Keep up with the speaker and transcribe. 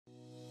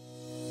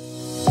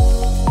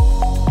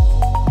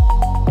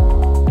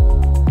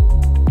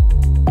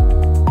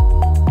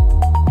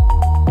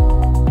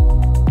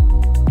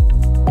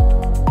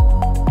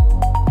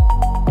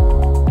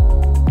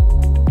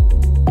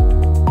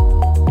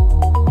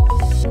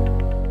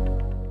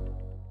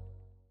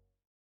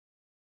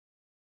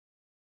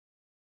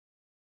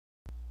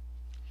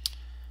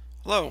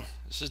Hello,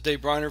 this is Dave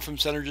Breiner from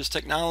Synergis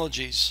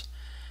Technologies.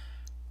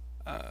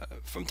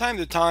 From time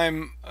to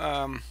time,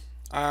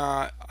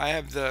 I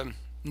have the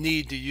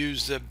need to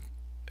use the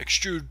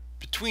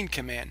Extrude-Between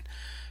command,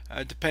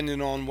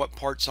 depending on what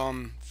parts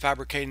I'm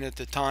fabricating at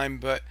the time.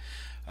 But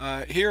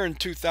here in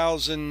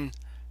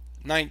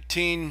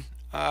 2019,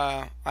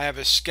 I have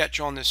a sketch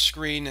on the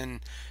screen,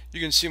 and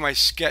you can see my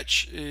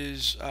sketch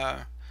is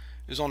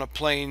on a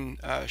plane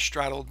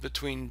straddled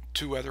between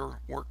two other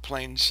work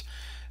planes.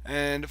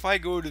 And if I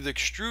go to the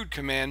extrude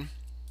command,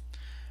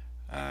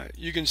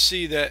 you can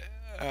see that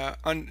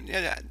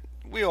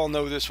we all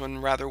know this one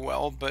rather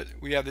well, but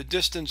we have the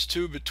distance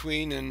to,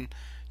 between, and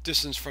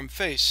distance from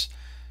face.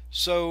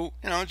 So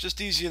it's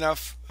just easy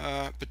enough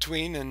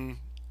between, and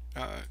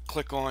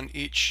click on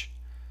each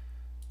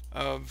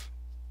of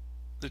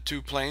the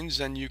two planes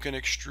and you can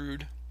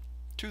extrude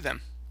to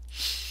them.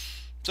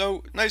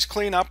 So nice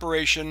clean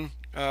operation,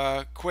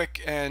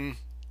 quick and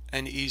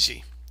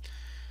easy.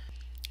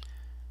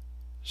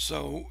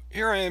 So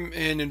here I am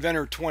in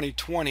Inventor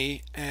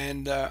 2020,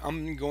 and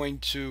I'm going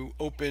to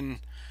open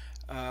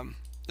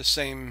the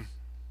same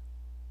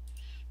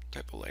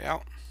type of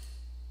layout.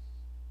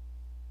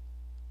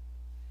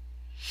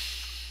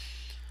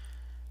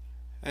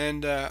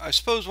 And I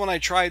suppose when I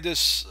tried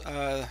this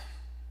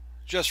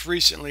just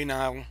recently,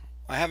 now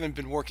I haven't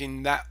been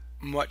working that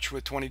much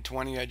with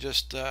 2020. I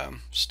just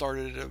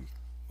started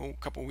a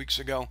couple weeks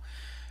ago,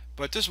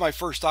 but this is my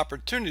first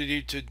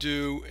opportunity to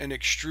do an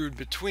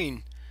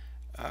Extrude-Between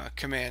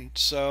command.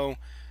 So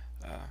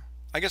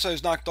I guess I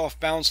was knocked off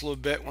balance a little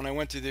bit when I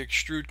went to the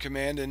extrude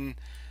command and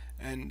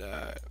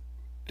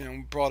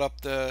brought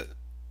up the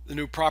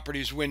new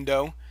properties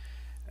window,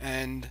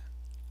 and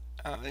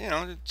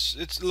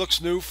it looks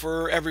new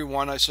for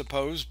everyone, I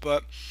suppose.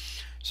 But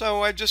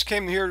so I just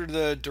came here to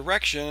the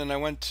direction and I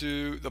went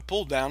to the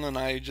pull down, and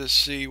I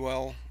just see,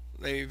 well,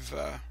 they've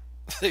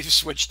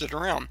switched it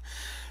around.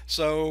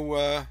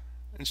 So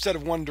instead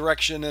of one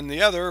direction and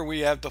the other,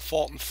 we have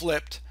default and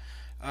flipped.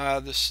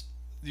 The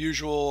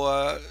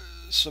usual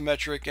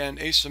symmetric and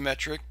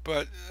asymmetric,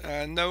 but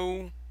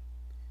no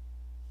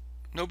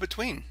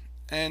between.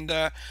 And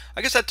I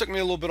guess that took me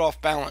a little bit off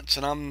balance,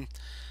 and I'm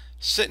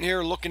sitting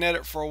here looking at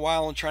it for a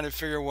while and trying to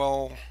figure,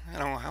 well,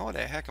 how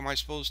the heck am I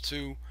supposed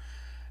to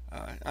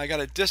I got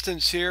a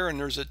distance here and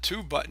there's a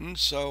 2 button,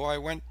 so I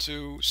went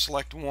to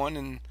select 1,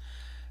 and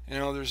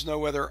there's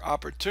no other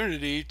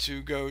opportunity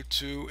to go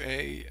to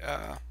a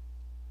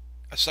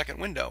second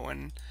window.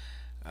 And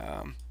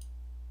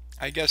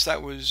I guess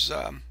that was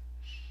I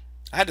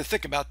had to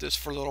think about this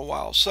for a little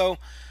while. So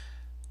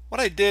what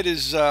I did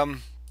is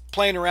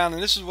playing around,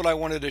 and this is what I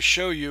wanted to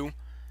show you.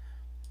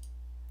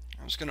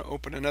 I was going to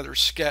open another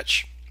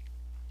sketch,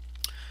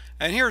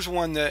 and here's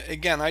one that,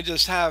 again, I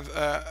just have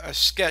a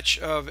sketch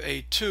of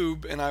a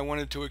tube, and I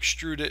wanted to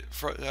extrude it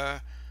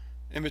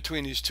in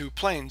between these two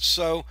planes.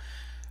 So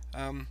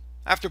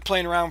after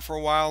playing around for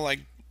a while,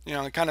 I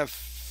kind of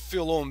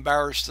feel a little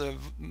embarrassed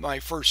of my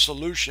first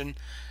solution,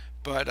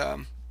 but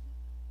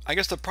I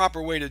guess the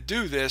proper way to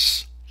do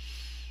this,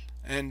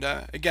 and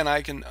again,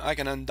 I can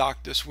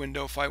undock this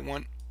window if I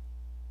want.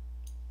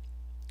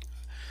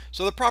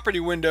 So the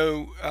property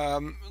window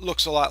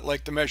looks a lot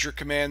like the measure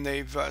command.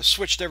 They've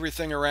switched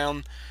everything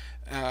around.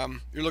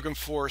 You're looking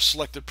for a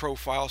selected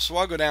profile, so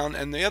I'll go down,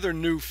 and the other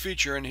new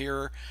feature in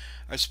here,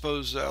 I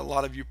suppose a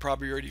lot of you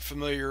probably already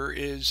familiar,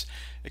 is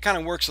it kind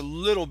of works a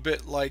little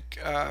bit like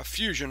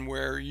Fusion,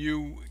 where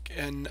you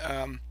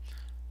can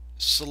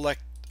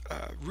select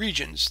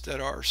regions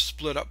that are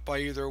split up by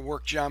either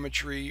work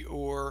geometry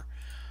or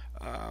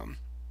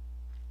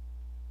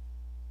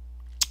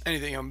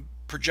anything,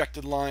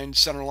 projected lines,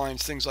 center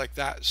lines, things like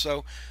that.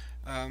 So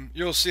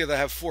you'll see that I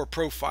have 4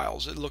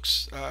 profiles. It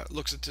looks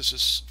at this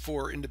as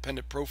 4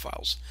 independent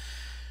profiles.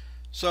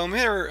 So I'm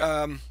here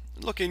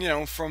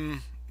looking,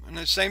 from, and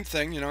the same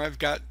thing, I've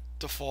got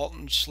default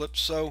and slip.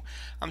 So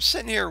I'm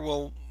sitting here,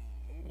 well,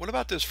 what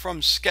about this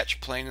from sketch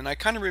plane? And I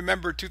kind of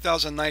remember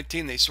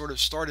 2019 they sort of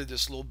started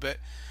this a little bit.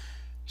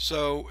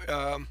 So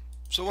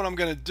so what I'm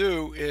going to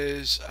do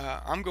is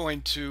I'm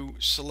going to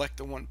select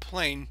the one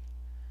plane.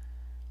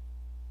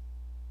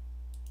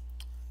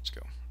 Let's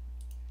go.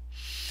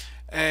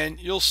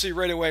 And you'll see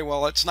right away,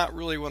 well, it's not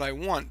really what I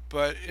want.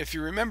 But if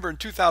you remember, in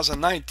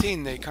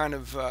 2019 they kind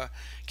of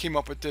came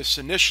up with this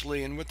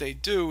initially, and what they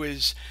do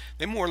is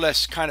they more or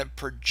less kind of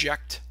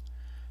project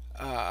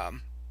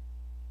the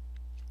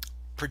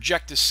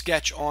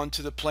sketch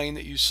onto the plane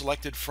that you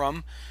selected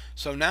from.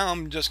 So now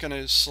I'm just going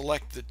to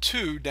select the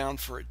 2 down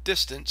for a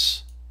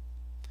distance,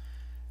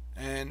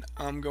 and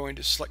I'm going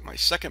to select my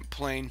second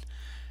plane,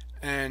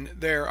 and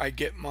there I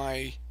get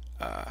my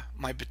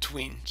my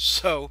between.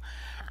 So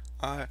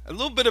a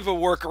little bit of a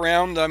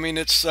workaround. I mean,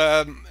 it's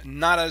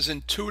not as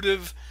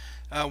intuitive.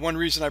 One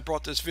reason I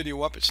brought this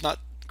video up, it's not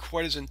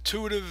quite as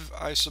intuitive,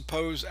 I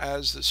suppose,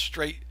 as the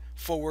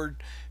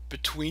straightforward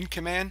between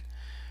command.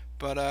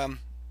 But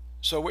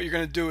so what you're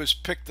going to do is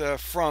pick the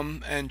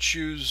from and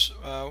choose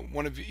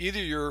one of either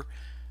your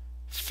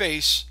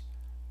face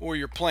or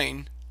your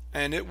plane,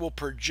 and it will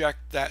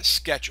project that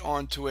sketch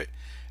onto it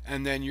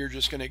and then you're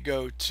just going to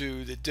go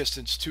to the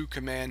distance to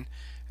command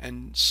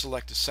and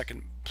select the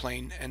second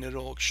plane, and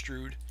it'll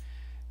extrude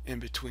in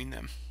between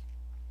them.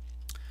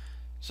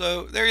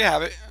 So there you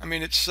have it. I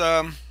mean, it's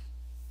I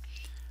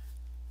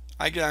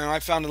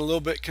found it a little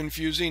bit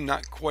confusing,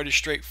 not quite as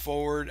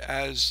straightforward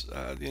as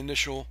the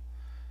initial,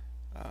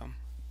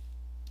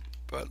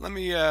 but let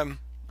me I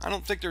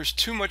don't think there's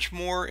too much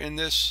more in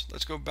this.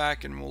 Let's go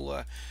back and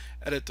we'll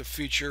edit the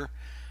feature.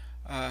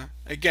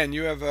 Again,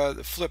 you have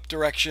the flip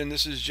direction.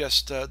 This is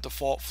just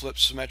default flip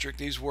symmetric.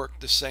 These work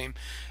the same.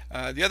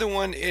 The other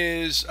one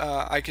is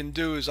I can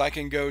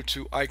go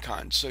to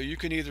icons. So you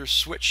can either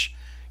switch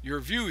your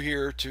view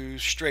here to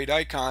straight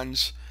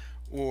icons,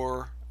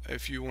 or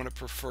if you want to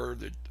prefer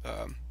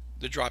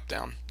the drop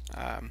down,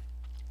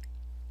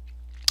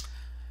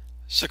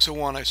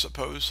 601, I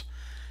suppose.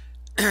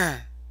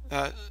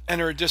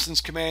 Enter a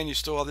distance command. You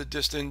still have the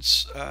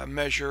distance,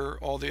 measure,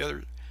 all the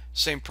other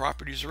same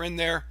properties are in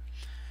there.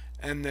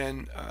 And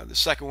then the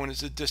second one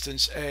is the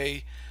distance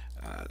A.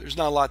 There's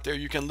not a lot there.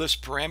 You can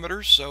list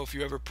parameters, so if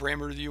you have a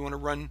parameter that you want to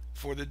run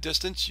for the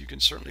distance, you can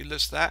certainly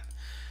list that.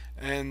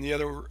 And the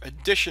other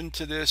addition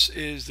to this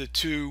is the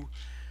to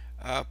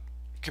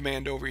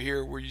command over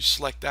here, where you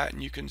select that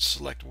and you can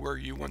select where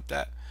you want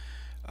that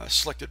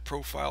selected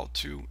profile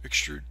to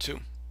extrude to.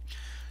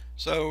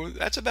 So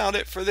that's about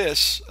it for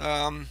this.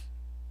 The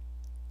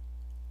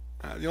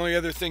only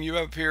other thing you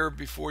have here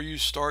before you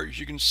start is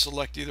you can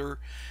select either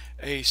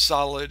a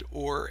solid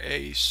or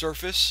a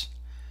surface.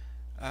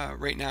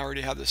 Right now I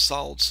already have the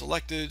solid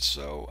selected,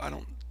 so I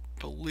don't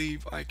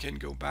believe I can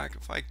go back.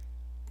 If I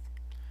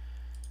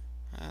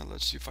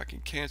let's see if I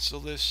can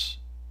cancel this.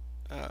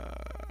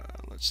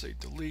 Let's say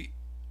delete.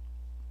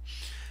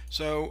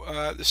 So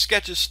the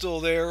sketch is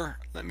still there.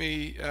 Let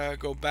me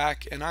go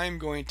back, and I'm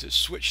going to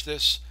switch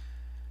this.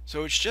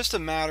 So it's just a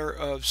matter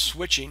of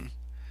switching.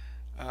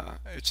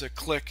 It's a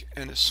click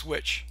and a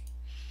switch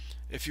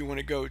if you want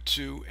to go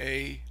to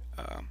a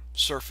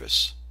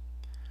surface.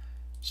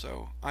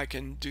 So I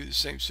can do the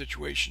same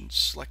situation,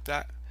 select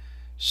that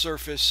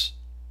surface,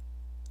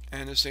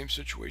 and the same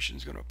situation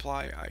is going to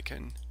apply. I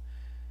can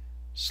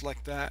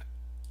select that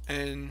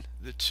and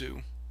the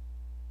two.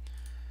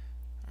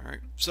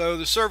 Alright, so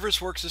the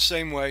surface works the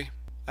same way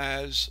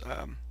as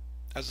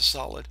a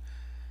solid.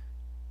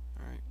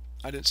 Alright,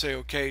 I didn't say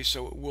OK,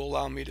 so it will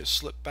allow me to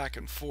slip back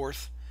and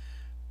forth.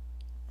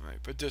 Alright,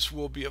 but this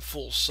will be a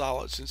full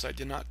solid since I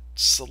did not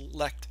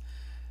select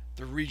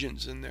the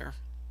regions in there.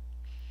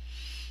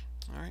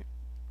 Alright,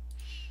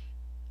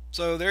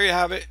 so there you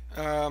have it.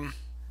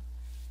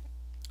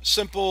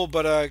 Simple,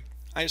 but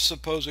I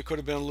suppose it could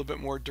have been a little bit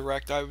more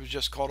direct. I was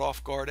just caught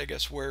off guard, I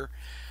guess, where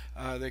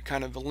they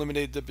kind of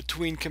eliminated the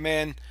between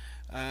command.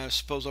 I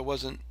suppose I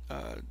wasn't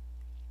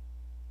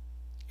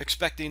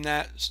expecting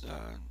that.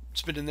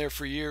 It's been in there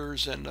for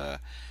years, and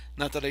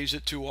not that I use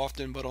it too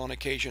often, but on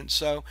occasion.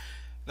 So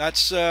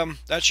that's your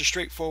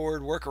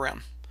straightforward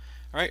workaround.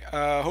 All right,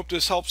 hope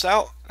this helps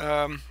out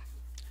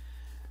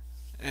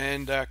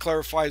and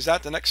clarifies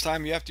that the next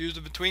time you have to use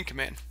the between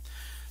command.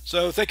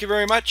 So thank you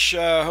very much.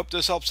 Hope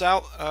this helps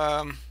out.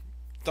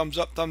 Thumbs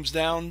up, thumbs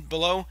down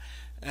below,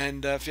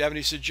 and if you have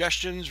any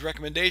suggestions,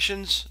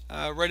 recommendations,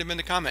 write them in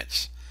the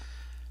comments.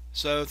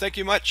 So thank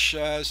you much.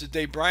 This is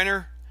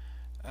Breiner.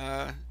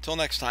 Till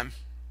next time.